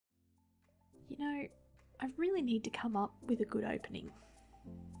You know, I really need to come up with a good opening.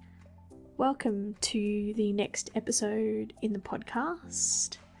 Welcome to the next episode in the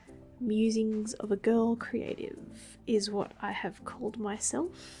podcast. Musings of a Girl Creative is what I have called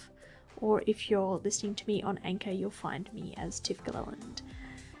myself, or if you're listening to me on Anchor, you'll find me as Tiff Gilleland.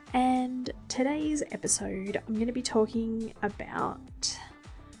 And today's episode, I'm going to be talking about,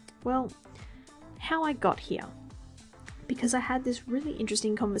 how I got here. Because I had this really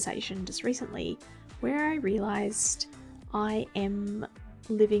interesting conversation just recently where I realised I am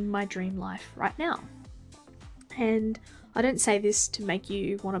living my dream life right now. And I don't say this to make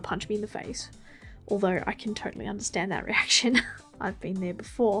you want to punch me in the face, although I can totally understand that reaction. I've been there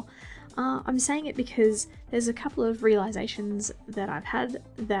before. I'm saying it because there's a couple of realizations that I've had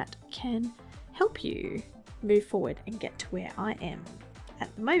that can help you move forward and get to where I am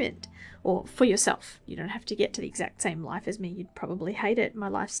at the moment, or for yourself. You don't have to get to the exact same life as me. You'd probably hate it. My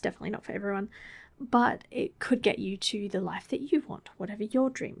life's definitely not for everyone, but it could get you to the life that you want, whatever your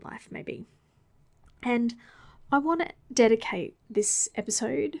dream life may be. And I want to dedicate this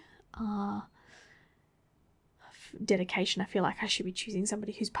episode, dedication, I feel like I should be choosing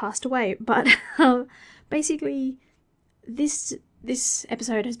somebody who's passed away, but basically this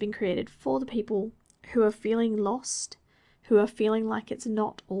episode has been created for the people who are feeling lost, who are feeling like it's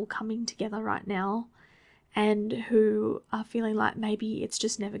not all coming together right now, and who are feeling like maybe it's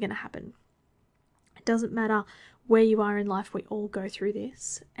just never going to happen. It doesn't matter where you are in life, we all go through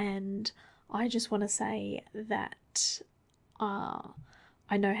this, and I just want to say that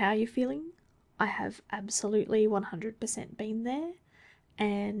I know how you're feeling. I have absolutely 100% been there,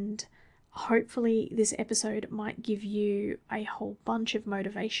 and hopefully this episode might give you a whole bunch of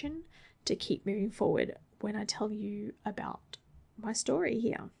motivation to keep moving forward when I tell you about my story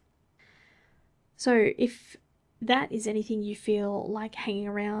here. So if that is anything you feel like hanging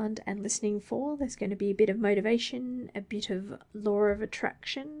around and listening for, there's going to be a bit of motivation, a bit of law of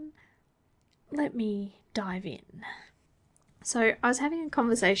attraction. Let me dive in. So I was having a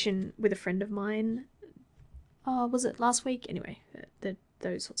conversation with a friend of mine, was it last week? Anyway,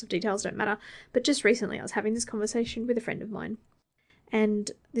 those sorts of details don't matter, but just recently I was having this conversation with a friend of mine, and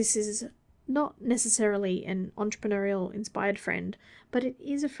this is not necessarily an entrepreneurial inspired friend, but it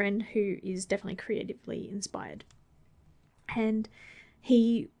is a friend who is definitely creatively inspired. And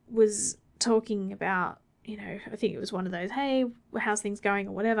he was talking about, I think it was one of those, hey, how's things going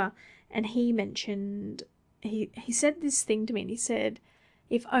or whatever, and he mentioned, he said this thing to me, and he said,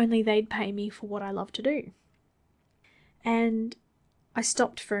 if only they'd pay me for what I love to do. And I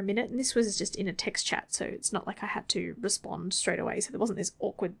stopped for a minute, and this was just in a text chat, so it's not like I had to respond straight away, so there wasn't this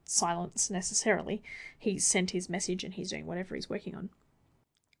awkward silence necessarily. He sent his message and he's doing whatever he's working on.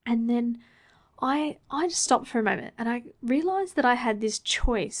 And then I just stopped for a moment, and I realised that I had this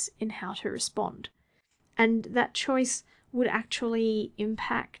choice in how to respond. And that choice would actually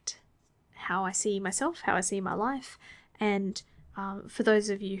impact how I see myself, how I see my life, and for those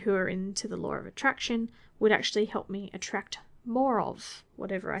of you who are into the law of attraction, would actually help me attract more of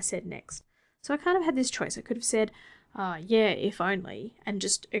whatever I said next. So I kind of had this choice. I could have said, yeah, if only, and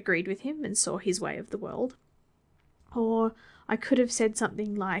just agreed with him and saw his way of the world. Or I could have said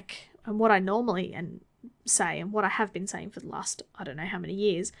something like, and what I normally say, and what I have been saying for the last, I don't know how many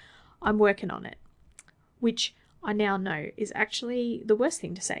years, I'm working on it, which I now know is actually the worst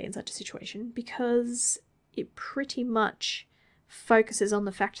thing to say in such a situation, because it pretty much focuses on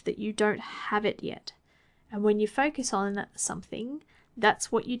the fact that you don't have it yet. And when you focus on something, that's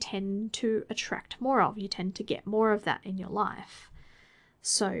what you tend to attract more of. You tend to get more of that in your life.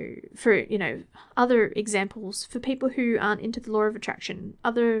 So for, other examples, for people who aren't into the law of attraction,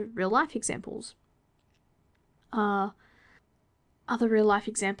 other real life examples are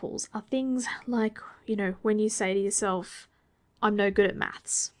things like, when you say to yourself, I'm no good at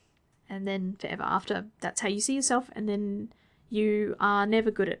maths. And then forever after, that's how you see yourself. And then you are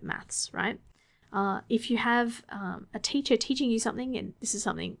never good at maths, right? If you have a teacher teaching you something, and this is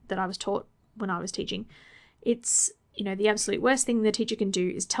something that I was taught when I was teaching, it's, the absolute worst thing the teacher can do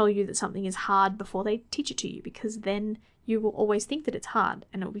is tell you that something is hard before they teach it to you, because then you will always think that it's hard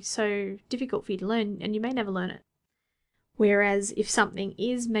and it'll be so difficult for you to learn, and you may never learn it. Whereas if something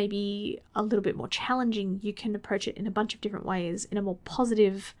is maybe a little bit more challenging, you can approach it in a bunch of different ways, in a more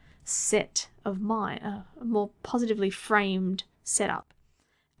positive set of mind, a more positively framed setup.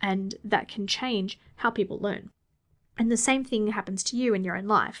 And that can change how people learn. And the same thing happens to you in your own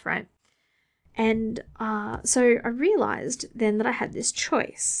life, right? And so I realized then that I had this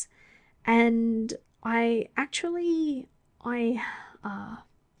choice. And I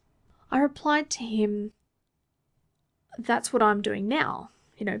replied to him, that's what I'm doing now,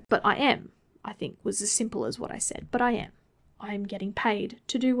 but I am. I think was as simple as what I said, but I am. I am getting paid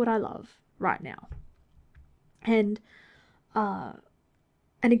to do what I love right now. And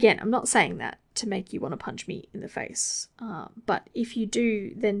again, I'm not saying that to make you want to punch me in the face. But if you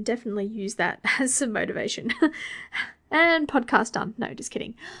do, then definitely use that as some motivation. And podcast done. No, just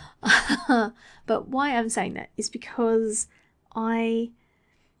kidding. But why I'm saying that is because I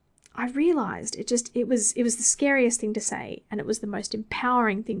realized it was the scariest thing to say, and it was the most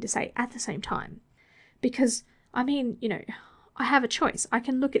empowering thing to say at the same time. Because, I mean, I have a choice. I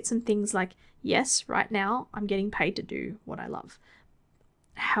can look at some things like, yes, right now I'm getting paid to do what I love.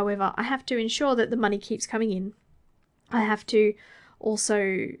 However, I have to ensure that the money keeps coming in. I have to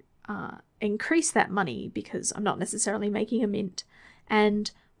also increase that money because I'm not necessarily making a mint.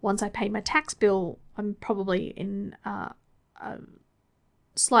 And once I pay my tax bill, I'm probably in a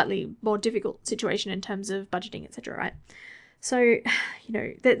slightly more difficult situation in terms of budgeting, etc., right? So,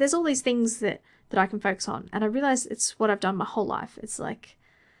 there's all these things that I can focus on. And I realize it's what I've done my whole life. It's like,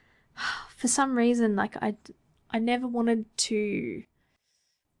 for some reason, like I never wanted to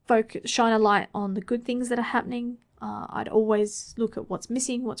shine a light on the good things that are happening. I'd always look at what's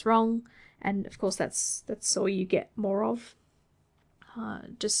missing, what's wrong, and of course that's all you get more of.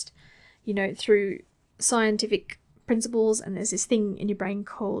 Just through scientific principles, and there's this thing in your brain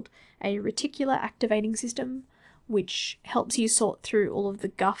called a reticular activating system, which helps you sort through all of the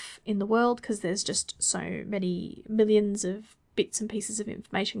guff in the world because there's just so many millions of bits and pieces of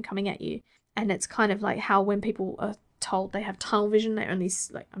information coming at you. And it's kind of like how when people are told they have tunnel vision, they only,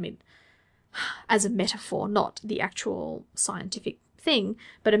 as a metaphor, not the actual scientific thing,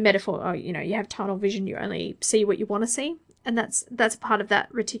 but a metaphor. You have tunnel vision, you only see what you want to see, and that's part of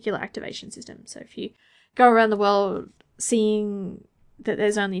that reticular activation system. So if you go around the world seeing that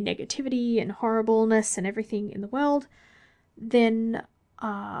there's only negativity and horribleness and everything in the world, then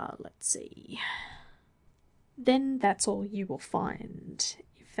then that's all you will find,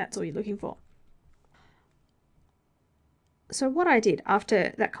 if that's all you're looking for. So what I did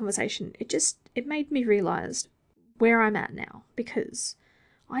after that conversation, it made me realize where I'm at now, because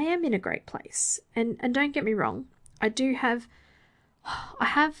I am in a great place. And don't get me wrong, I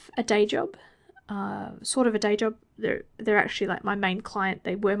have a day job, sort of a day job. They're actually like my main client.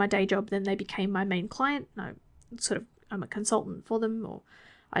 They were my day job, then they became my main client. I'm a consultant for them, or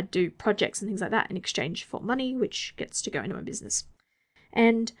I do projects and things like that in exchange for money, which gets to go into my business.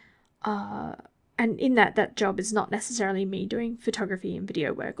 And in that job is not necessarily me doing photography and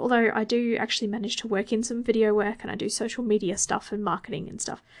video work, although I do actually manage to work in some video work, and I do social media stuff and marketing and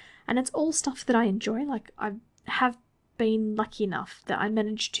stuff. And it's all stuff that I enjoy. Like, I have been lucky enough that I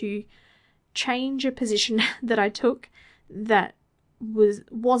managed to change a position that I took that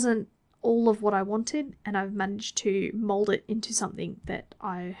wasn't all of what I wanted, and I've managed to mold it into something that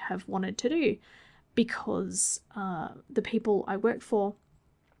I have wanted to do because the people I work for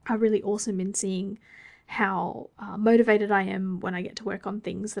are really awesome in seeing how motivated I am when I get to work on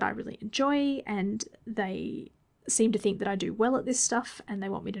things that I really enjoy, and they seem to think that I do well at this stuff and they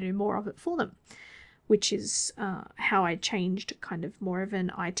want me to do more of it for them, which is how I changed kind of more of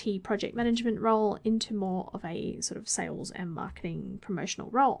an IT project management role into more of a sort of sales and marketing promotional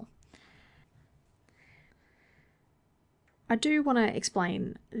role. I do want to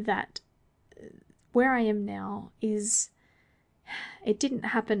explain that where I am now it didn't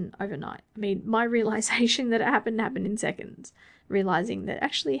happen overnight. I mean, my realization that it happened in seconds. Realizing that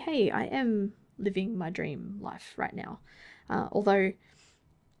actually, hey, I am living my dream life right now. Although,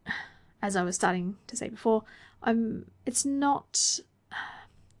 as I was starting to say before, it's not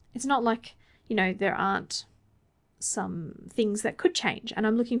like, there aren't some things that could change, and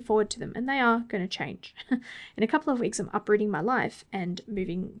I'm looking forward to them, and they are going to change. In a couple of weeks, I'm uprooting my life and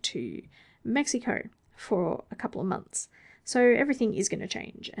moving to Mexico for a couple of months. So everything is going to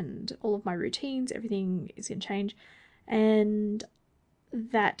change, and all of my routines, everything is going to change, and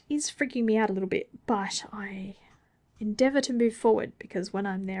that is freaking me out a little bit, but I endeavour to move forward because when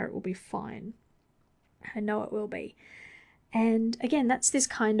I'm there, it will be fine. I know it will be. And again, that's this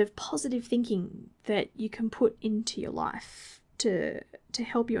kind of positive thinking that you can put into your life to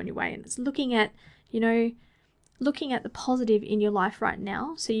help you on your way. And it's looking at the positive in your life right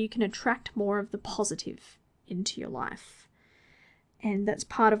now so you can attract more of the positive into your life. And that's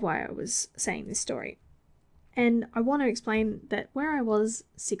part of why I was saying this story. And I want to explain that where I was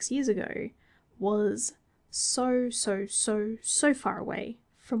 6 years ago was so far away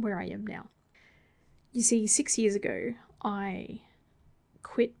from where I am now. You see, 6 years ago, I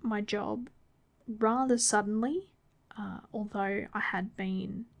quit my job rather suddenly, although I had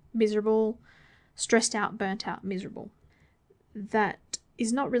been miserable, stressed out, burnt out, miserable. That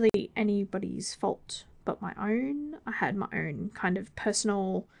is not really anybody's fault but my own. I had my own kind of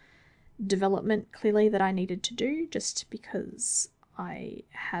personal development clearly that I needed to do, just because I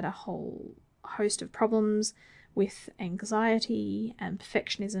had a whole host of problems with anxiety and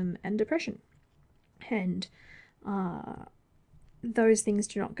perfectionism and depression. And those things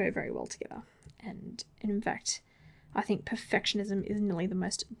do not go very well together. And in fact, I think perfectionism is nearly the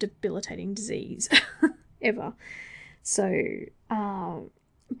most debilitating disease ever. So,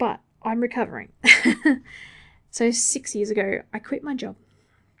 but I'm recovering. So 6 years ago, I quit my job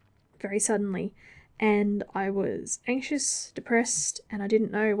very suddenly, and I was anxious, depressed, and I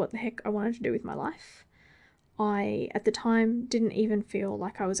didn't know what the heck I wanted to do with my life. I, at the time, didn't even feel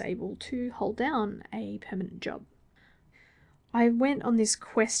like I was able to hold down a permanent job. I went on this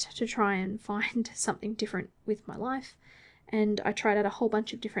quest to try and find something different with my life, and I tried out a whole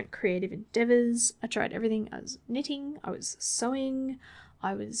bunch of different creative endeavours. I tried everything. I was knitting, I was sewing,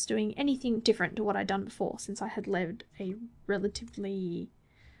 I was doing anything different to what I'd done before, since I had led a relatively,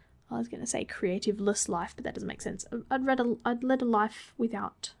 I was going to say creative-less life, but that doesn't make sense. I'd led a life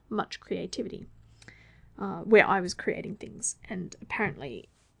without much creativity, where I was creating things, and apparently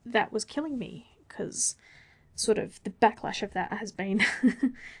that was killing me, because sort of the backlash of that has been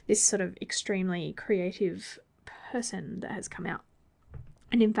this sort of extremely creative person that has come out.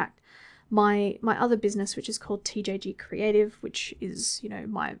 And in fact, my other business, which is called TJG Creative, which is, you know,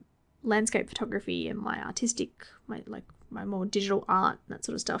 my landscape photography and my artistic, my more digital art and that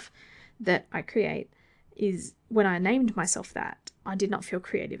sort of stuff that I create, is, when I named myself that, I did not feel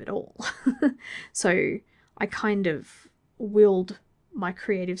creative at all. So I kind of willed my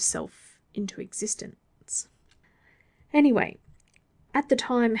creative self into existence. Anyway, at the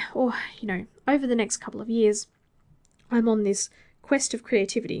time, or, you know, over the next couple of years, I'm on this quest of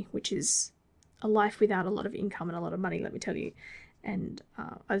creativity, which is a life without a lot of income and a lot of money, let me tell you. And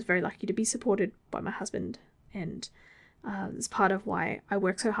I was very lucky to be supported by my husband, and it's part of why I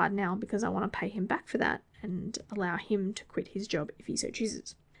work so hard now, because I want to pay him back for that and allow him to quit his job if he so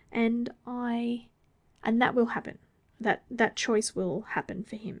chooses. And that will happen. That choice will happen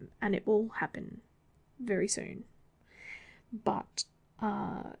for him, and it will happen very soon. But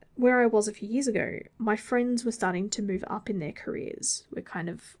where I was a few years ago, my friends were starting to move up in their careers. We're kind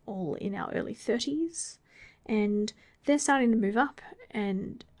of all in our early 30s, and they're starting to move up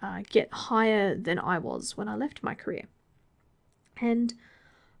and get higher than I was when I left my career. And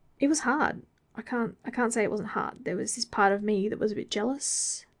it was hard. I can't say it wasn't hard. There was this part of me that was a bit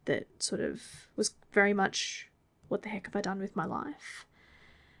jealous, that sort of was very much, what the heck have I done with my life?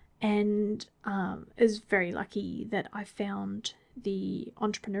 And is very lucky that I found the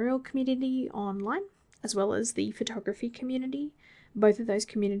entrepreneurial community online, as well as the photography community. Both of those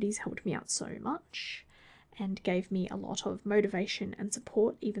communities helped me out so much and gave me a lot of motivation and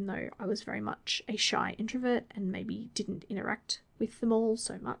support, even though I was very much a shy introvert and maybe didn't interact with them all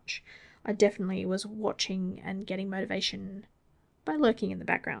so much. I definitely was watching and getting motivation by lurking in the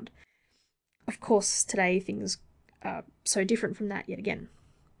background. Of course, today things are so different from that yet again.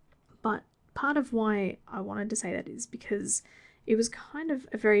 But part of why I wanted to say that is because it was kind of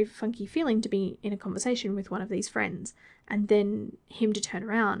a very funky feeling to be in a conversation with one of these friends, and then him to turn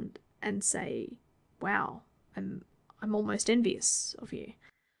around and say, wow, I'm almost envious of you.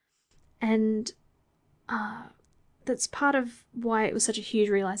 And that's part of why it was such a huge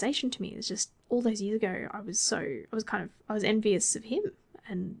realization to me. It's just all those years ago, I was envious of him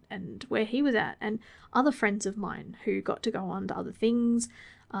and where he was at, and other friends of mine who got to go on to other things,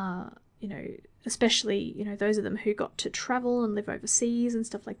 you know, especially, you know, those of them who got to travel and live overseas and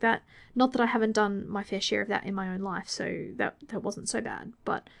stuff like that. Not that I haven't done my fair share of that in my own life, so that wasn't so bad,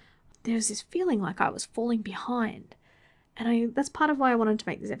 but there's this feeling like I was falling behind. And that's part of why I wanted to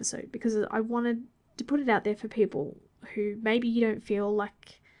make this episode, because I wanted to put it out there for people who maybe you don't feel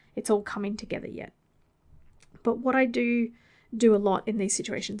like it's all coming together yet. But what I do a lot in these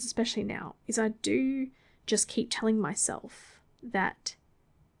situations, especially now, is I do just keep telling myself that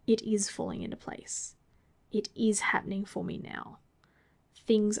it is falling into place. It is happening for me now.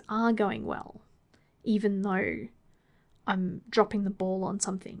 Things are going well, even though I'm dropping the ball on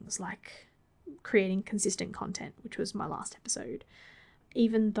some things, like creating consistent content, which was my last episode.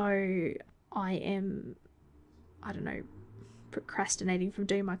 Even though I am, I don't know, procrastinating from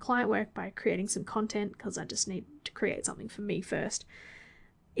doing my client work by creating some content because I just need to create something for me first.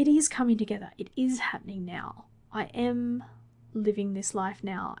 It is coming together. It is happening now. I am living this life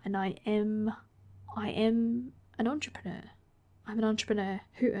now, and I am an entrepreneur. I'm an entrepreneur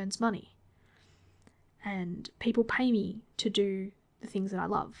who earns money. And people pay me to do the things that I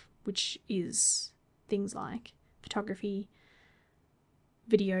love, which is things like photography,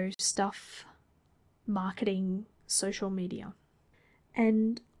 video stuff, marketing, social media.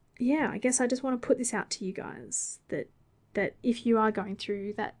 And yeah, I guess I just want to put this out to you guys that if you are going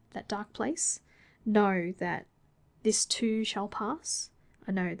through that dark place, know that this too shall pass.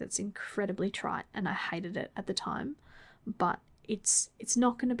 I know that's incredibly trite and I hated it at the time, but it's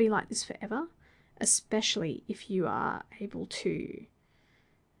not going to be like this forever, especially if you are able to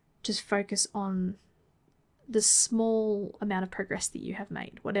just focus on the small amount of progress that you have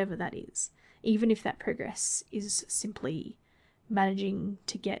made, whatever that is. Even if that progress is simply managing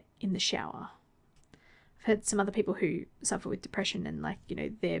to get in the shower. I've heard some other people who suffer with depression and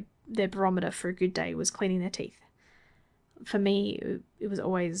their barometer for a good day was cleaning their teeth. For me, it was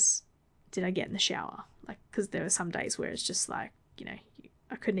always, did I get in the shower? Because there were some days where it's just I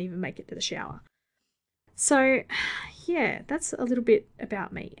couldn't even make it to the shower. So yeah, that's a little bit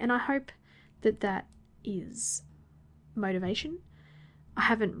about me, and I hope that is motivation. I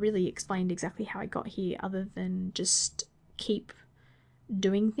haven't really explained exactly how I got here other than just keep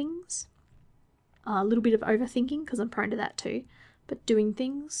doing things. A little bit of overthinking because I'm prone to that too, but doing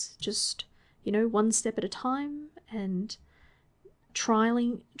things just, one step at a time, and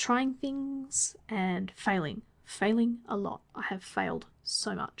trying things and failing a lot. I have failed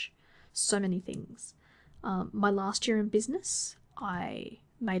so much, so many things. My last year in business, I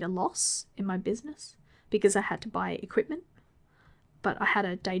made a loss in my business because I had to buy equipment, but I had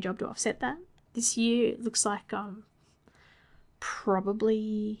a day job to offset that. This year it looks like I'm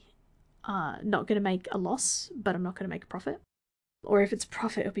probably not going to make a loss, but I'm not going to make a profit. Or if it's a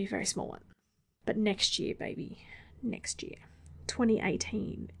profit, it'll be a very small one. But next year, baby, next year,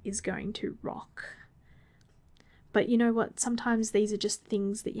 2018 is going to rock. But you know what? Sometimes these are just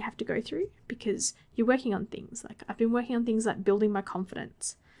things that you have to go through because you're working on things. Like I've been working on things like building my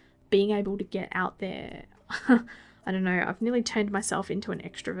confidence, being able to get out there. I don't know, I've nearly turned myself into an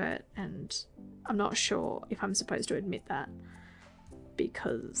extrovert, and I'm not sure if I'm supposed to admit that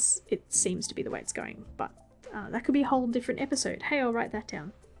because it seems to be the way it's going. But that could be a whole different episode. Hey, I'll write that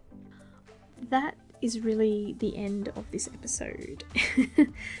down. That is really the end of this episode.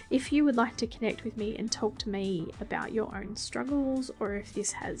 If you would like to connect with me and talk to me about your own struggles, or if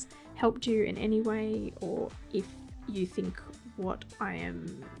this has helped you in any way, or if you think what I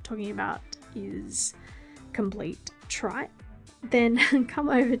am talking about is complete trite, then come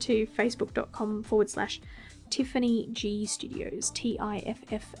over to facebook.com/Tiffany G Studios,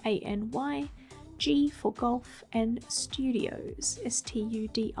 TIFFANY G for golf and studios,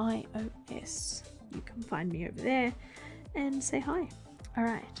 STUDIOS. You can find me over there and say hi. All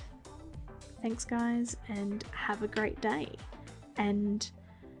right. Thanks, guys, and have a great day. And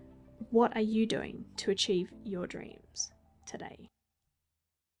what are you doing to achieve your dreams today?